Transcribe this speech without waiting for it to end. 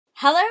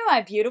Hello my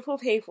beautiful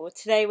people,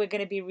 today we're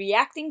going to be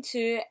reacting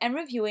to and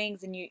reviewing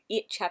the new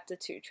It Chapter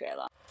 2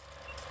 trailer.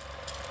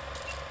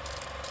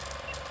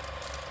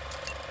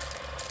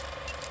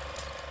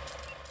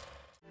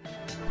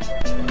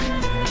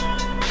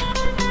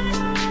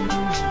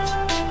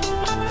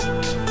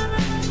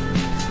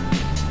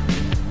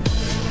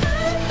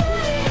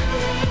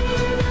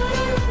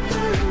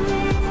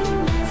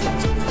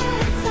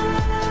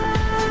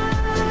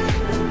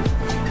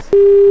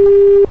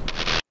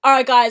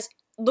 Alright guys,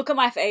 look at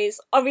my face.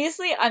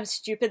 Obviously I'm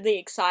stupidly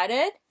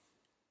excited.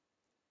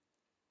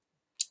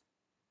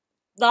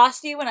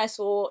 Last year when I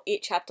saw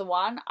It Chapter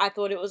 1, I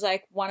thought it was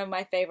like one of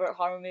my favorite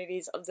horror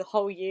movies of the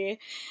whole year.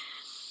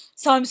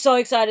 So I'm so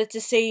excited to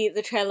see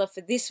the trailer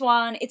for this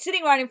one. It's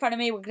sitting right in front of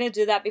me. We're going to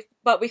do that.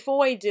 But before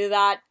we do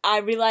that, I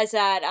realized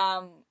that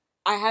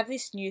I have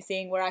this new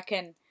thing where I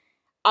can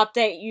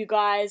update you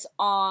guys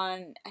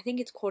on, I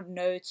think it's called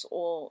notes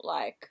or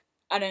like,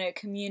 I don't know,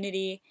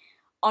 community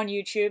on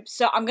YouTube.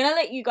 So I'm going to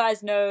let you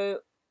guys know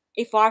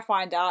if I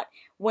find out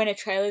when a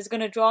trailer is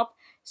going to drop.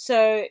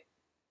 So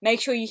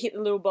make sure you hit the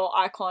little bell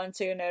icon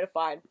so you're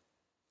notified.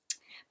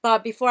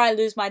 But before I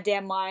lose my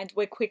damn mind,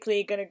 we're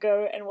quickly going to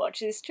go and watch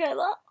this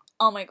trailer.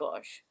 Oh my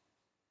gosh.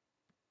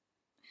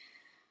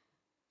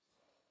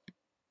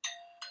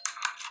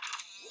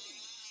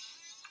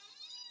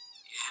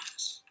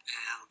 Yes, may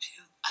I help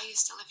you? I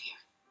used to live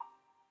here.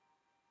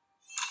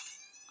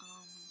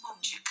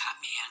 Won't you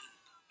come in?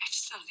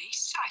 It's the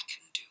least I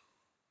can do.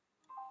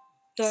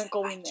 Don't Is it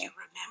go like in there. You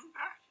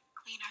remember?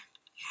 Cleaner.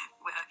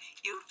 Well,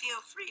 you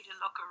feel free to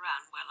look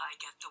around while I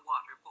get the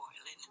water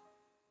boiling.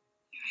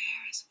 Your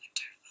hair is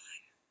winter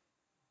fire.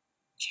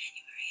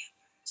 January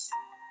embers.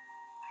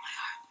 My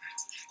heart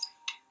burns there.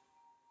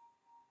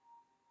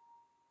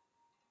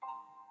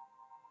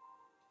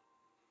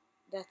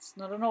 That's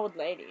not an old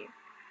lady.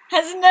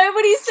 Has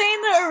nobody seen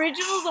the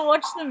originals or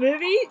watched the movie?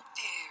 There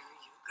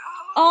you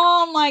go.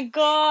 Oh my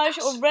gosh,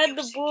 or read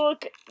the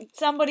book.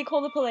 Somebody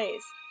call the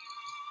police.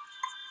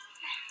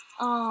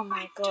 Oh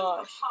my I do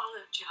gosh.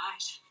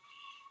 apologize.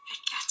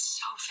 It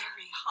gets so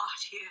very hot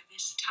here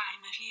this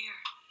time of year.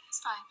 It's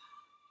fine.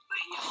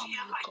 But you Oh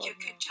feel my like you God,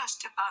 could no.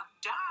 just about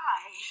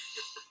die.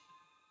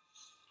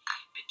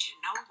 But you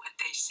know what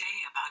they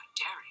say about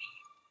Derry?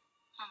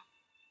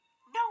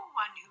 No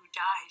one who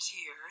dies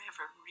here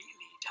ever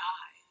really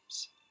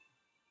dies.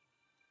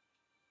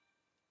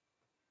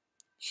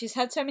 She's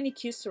had so many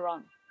cues to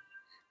run.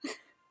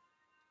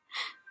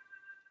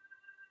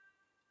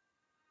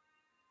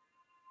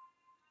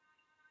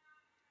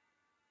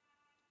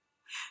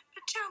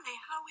 But tell me,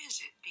 how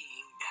is it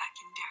being back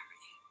in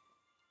Derry?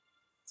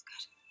 It's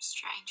good.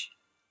 Strange.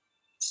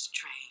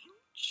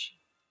 Strange?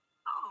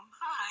 Oh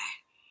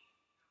my.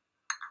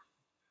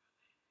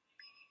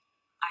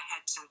 I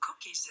had some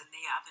cookies in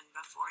the oven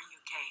before you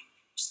came.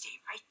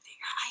 Stay right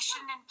there. I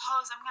shouldn't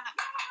impose. I'm gonna...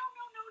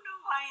 No,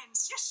 I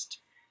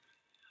insist.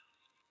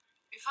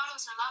 Your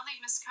photos are lovely,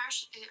 Miss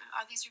Kirsch.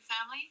 Are these your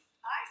family?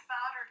 My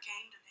father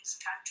came to this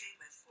country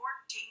with $14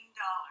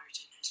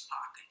 in his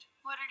pocket.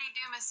 What did he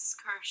do, Mrs.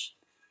 Kirsch?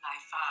 My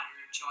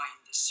father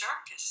joined the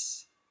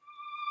circus.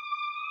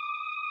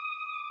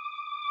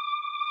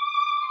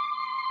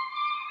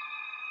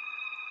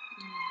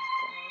 Oh my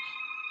gosh.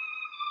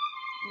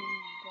 Oh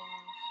my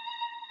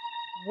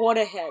gosh. What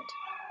a head.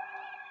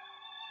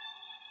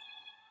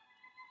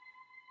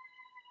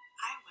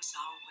 I was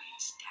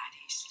always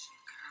Daddy's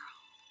little girl.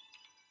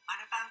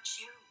 What about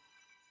you?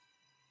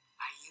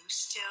 Are you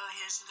still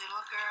his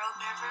little girl,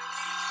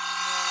 Beverly?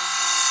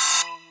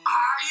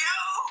 Are you?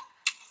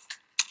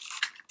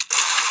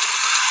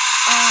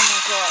 Oh my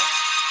gosh.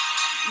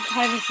 You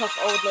can't even trust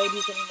old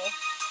ladies anymore.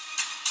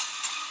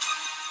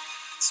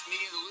 This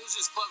meeting of the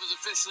Losers Club has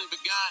officially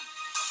begun.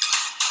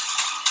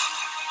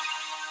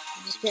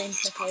 James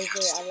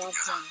McAvoy, I love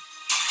him.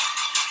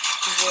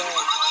 Yeah.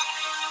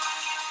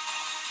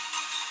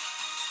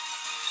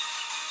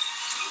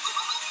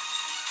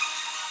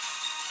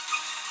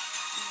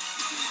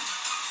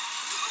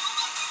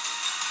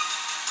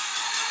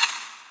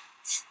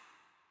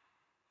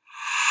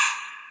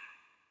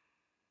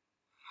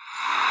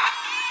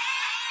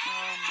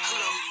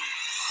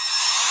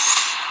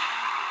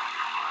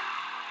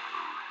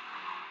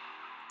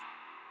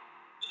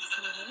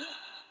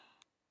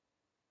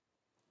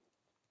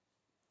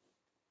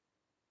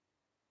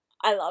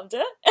 I loved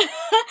it.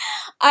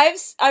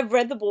 I've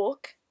read the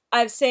book.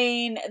 I've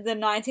seen the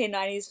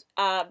 1990s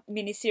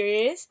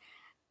miniseries.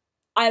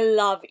 I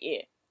love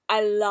it.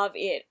 I love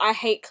it. I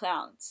hate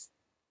clowns.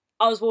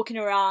 I was walking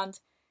around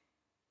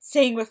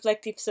seeing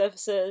reflective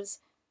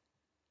surfaces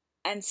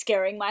and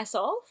scaring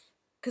myself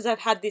because I've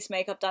had this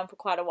makeup done for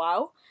quite a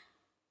while.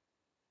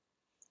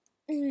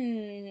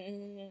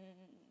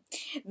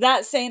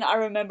 That scene, I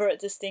remember it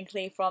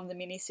distinctly from the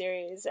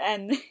miniseries,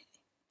 and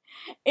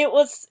it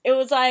was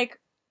like,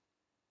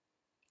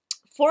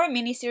 for a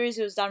miniseries,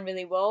 it was done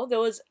really well. There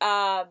was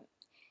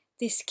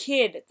this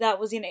kid that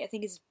was in it. I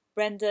think his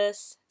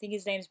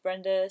name's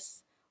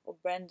Brendus or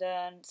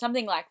Brendan,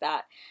 something like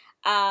that.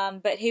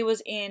 But he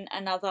was in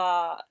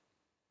another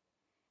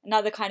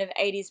another kind of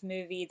 80s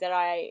movie that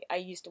I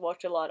used to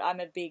watch a lot. I'm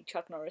a big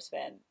Chuck Norris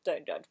fan,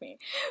 don't judge me.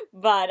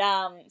 But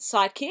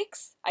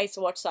Sidekicks, I used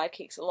to watch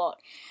Sidekicks a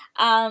lot.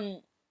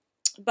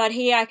 But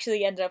he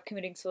actually ended up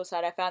committing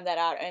suicide. I found that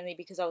out only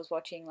because I was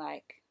watching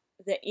like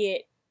the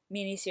It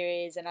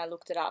miniseries and I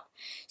looked it up.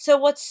 So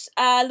what's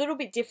a little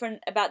bit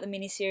different about the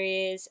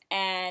miniseries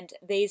and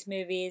these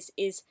movies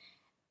is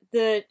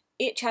the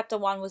It Chapter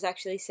 1 was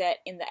actually set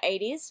in the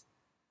 80s.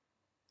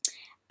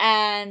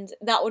 And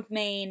that would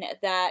mean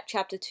that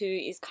Chapter 2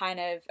 is kind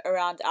of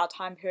around our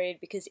time period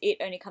because It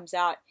only comes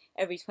out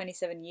every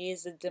 27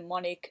 years, the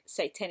demonic,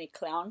 satanic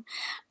clown.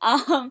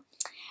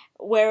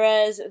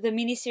 Whereas the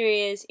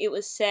miniseries, it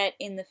was set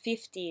in the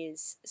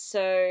 50s,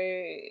 so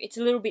it's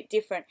a little bit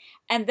different.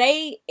 And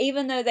they,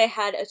 even though they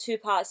had a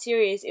 2-part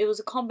series, it was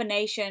a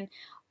combination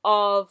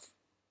of,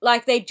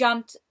 like, they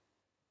jumped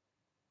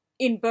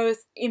in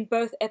both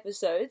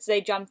episodes.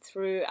 They jumped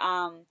through,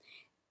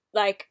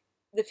 like,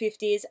 the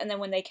 50s, and then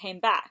when they came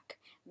back,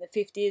 the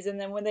 50s, and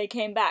then when they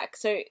came back.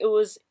 So it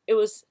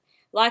was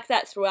like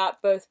that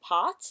throughout both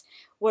parts.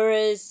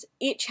 Whereas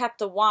It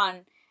Chapter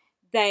 1,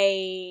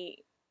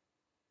 they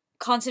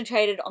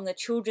concentrated on the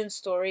children's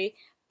story,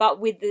 but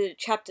with the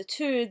Chapter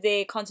 2,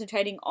 they're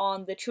concentrating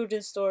on the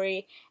children's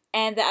story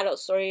and the adult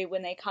story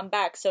when they come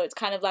back. So it's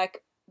kind of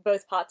like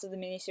both parts of the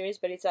miniseries,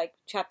 but it's like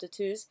Chapter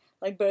 2's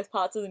like both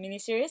parts of the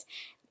miniseries.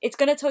 It's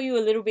going to tell you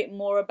a little bit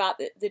more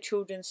about the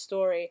children's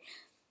story.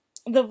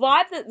 The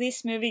vibe that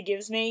this movie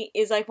gives me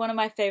is like one of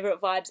my favorite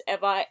vibes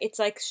ever. It's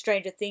like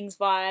Stranger Things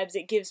vibes.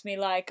 It gives me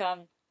like,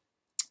 do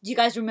you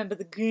guys remember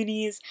the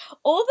Goonies?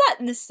 All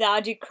that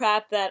nostalgic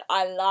crap that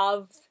I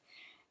love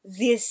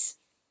the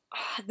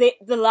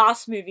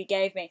last movie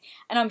gave me.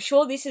 And I'm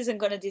sure this isn't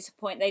going to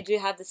disappoint. They do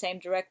have the same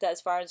director as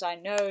far as I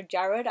know,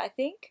 Jared, I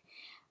think.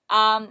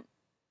 And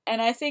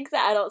I think the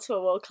adults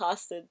were well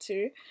casted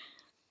too.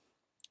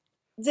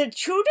 The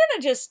children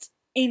are just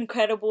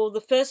incredible. The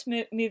first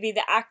movie,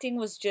 the acting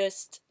was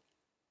just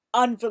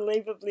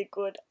unbelievably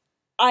good.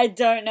 I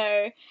don't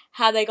know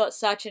how they got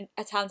such a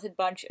talented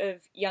bunch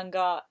of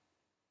younger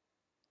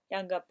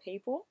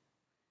people.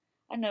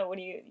 I don't know,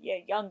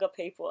 younger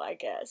people, I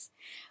guess.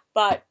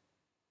 But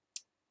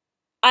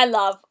I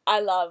love,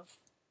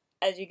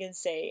 as you can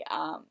see,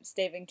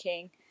 Stephen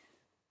King.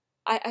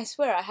 I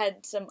swear I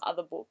had some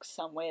other books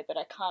somewhere, but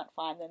I can't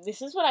find them.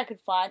 This is what I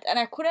could find, and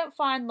I couldn't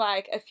find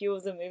like a few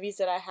of the movies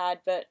that I had,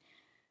 but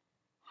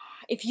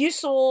if you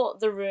saw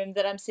the room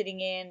that I'm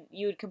sitting in,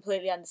 you would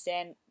completely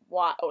understand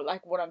why, or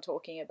like what I'm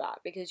talking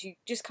about, because you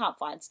just can't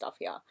find stuff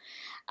here.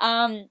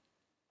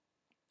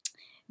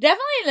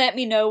 Definitely let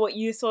me know what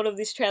you thought of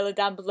this trailer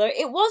down below.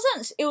 It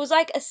was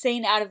like a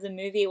scene out of the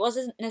movie. It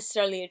wasn't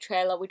necessarily a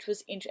trailer, which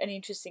was an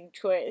interesting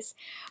choice.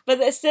 But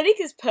the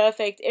aesthetic is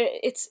perfect.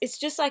 It's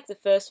just like the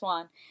first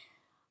one.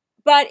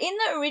 But in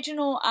the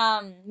original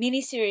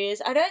miniseries,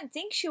 I don't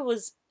think she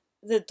was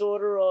the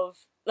daughter of,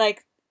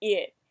 like,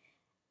 It.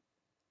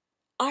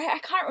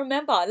 I can't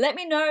remember. Let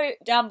me know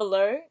down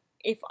below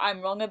if I'm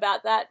wrong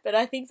about that. But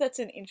I think that's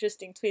an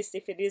interesting twist,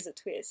 if it is a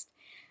twist.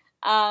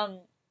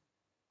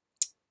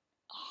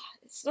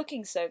 It's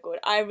looking so good.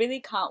 I really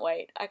can't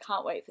wait. I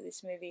can't wait for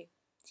this movie.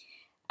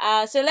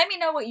 So let me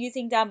know what you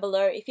think down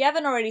below. If you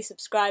haven't already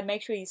subscribed,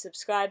 make sure you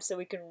subscribe so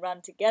we can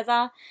run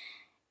together.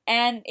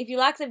 And if you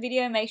like the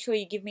video, make sure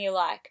you give me a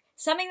like.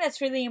 Something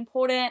that's really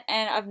important,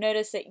 and I've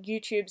noticed that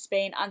YouTube's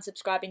been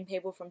unsubscribing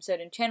people from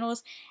certain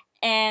channels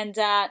and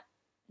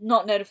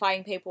not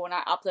notifying people when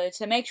I upload.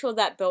 So make sure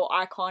that bell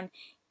icon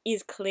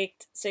is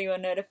clicked so you're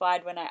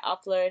notified when I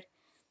upload.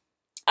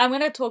 I'm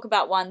going to talk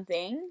about one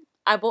thing.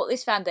 I bought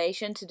this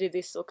foundation to do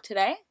this look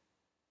today,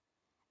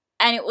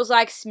 and it was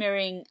like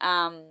smearing,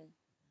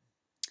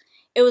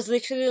 it was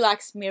literally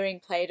like smearing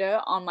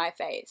Play-Doh on my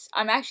face.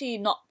 I'm actually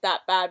not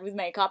that bad with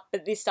makeup,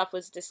 but this stuff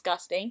was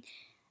disgusting.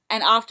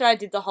 And after I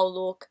did the whole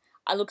look,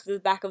 I looked at the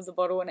back of the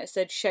bottle and it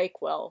said shake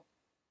well.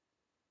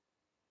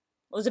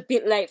 It was a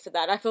bit late for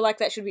that. I feel like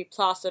that should be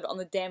plastered on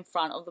the damn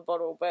front of the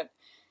bottle, but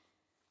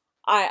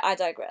I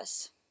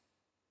digress.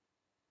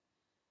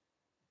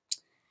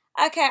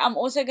 Okay, I'm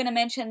also going to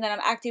mention that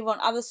I'm active on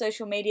other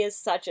social medias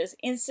such as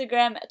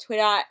Instagram,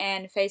 Twitter,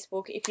 and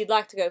Facebook. If you'd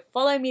like to go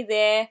follow me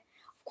there,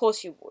 of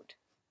course you would.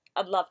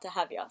 I'd love to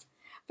have you.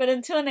 But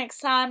until next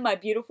time, my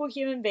beautiful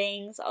human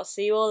beings, I'll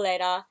see you all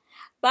later.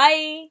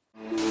 Bye!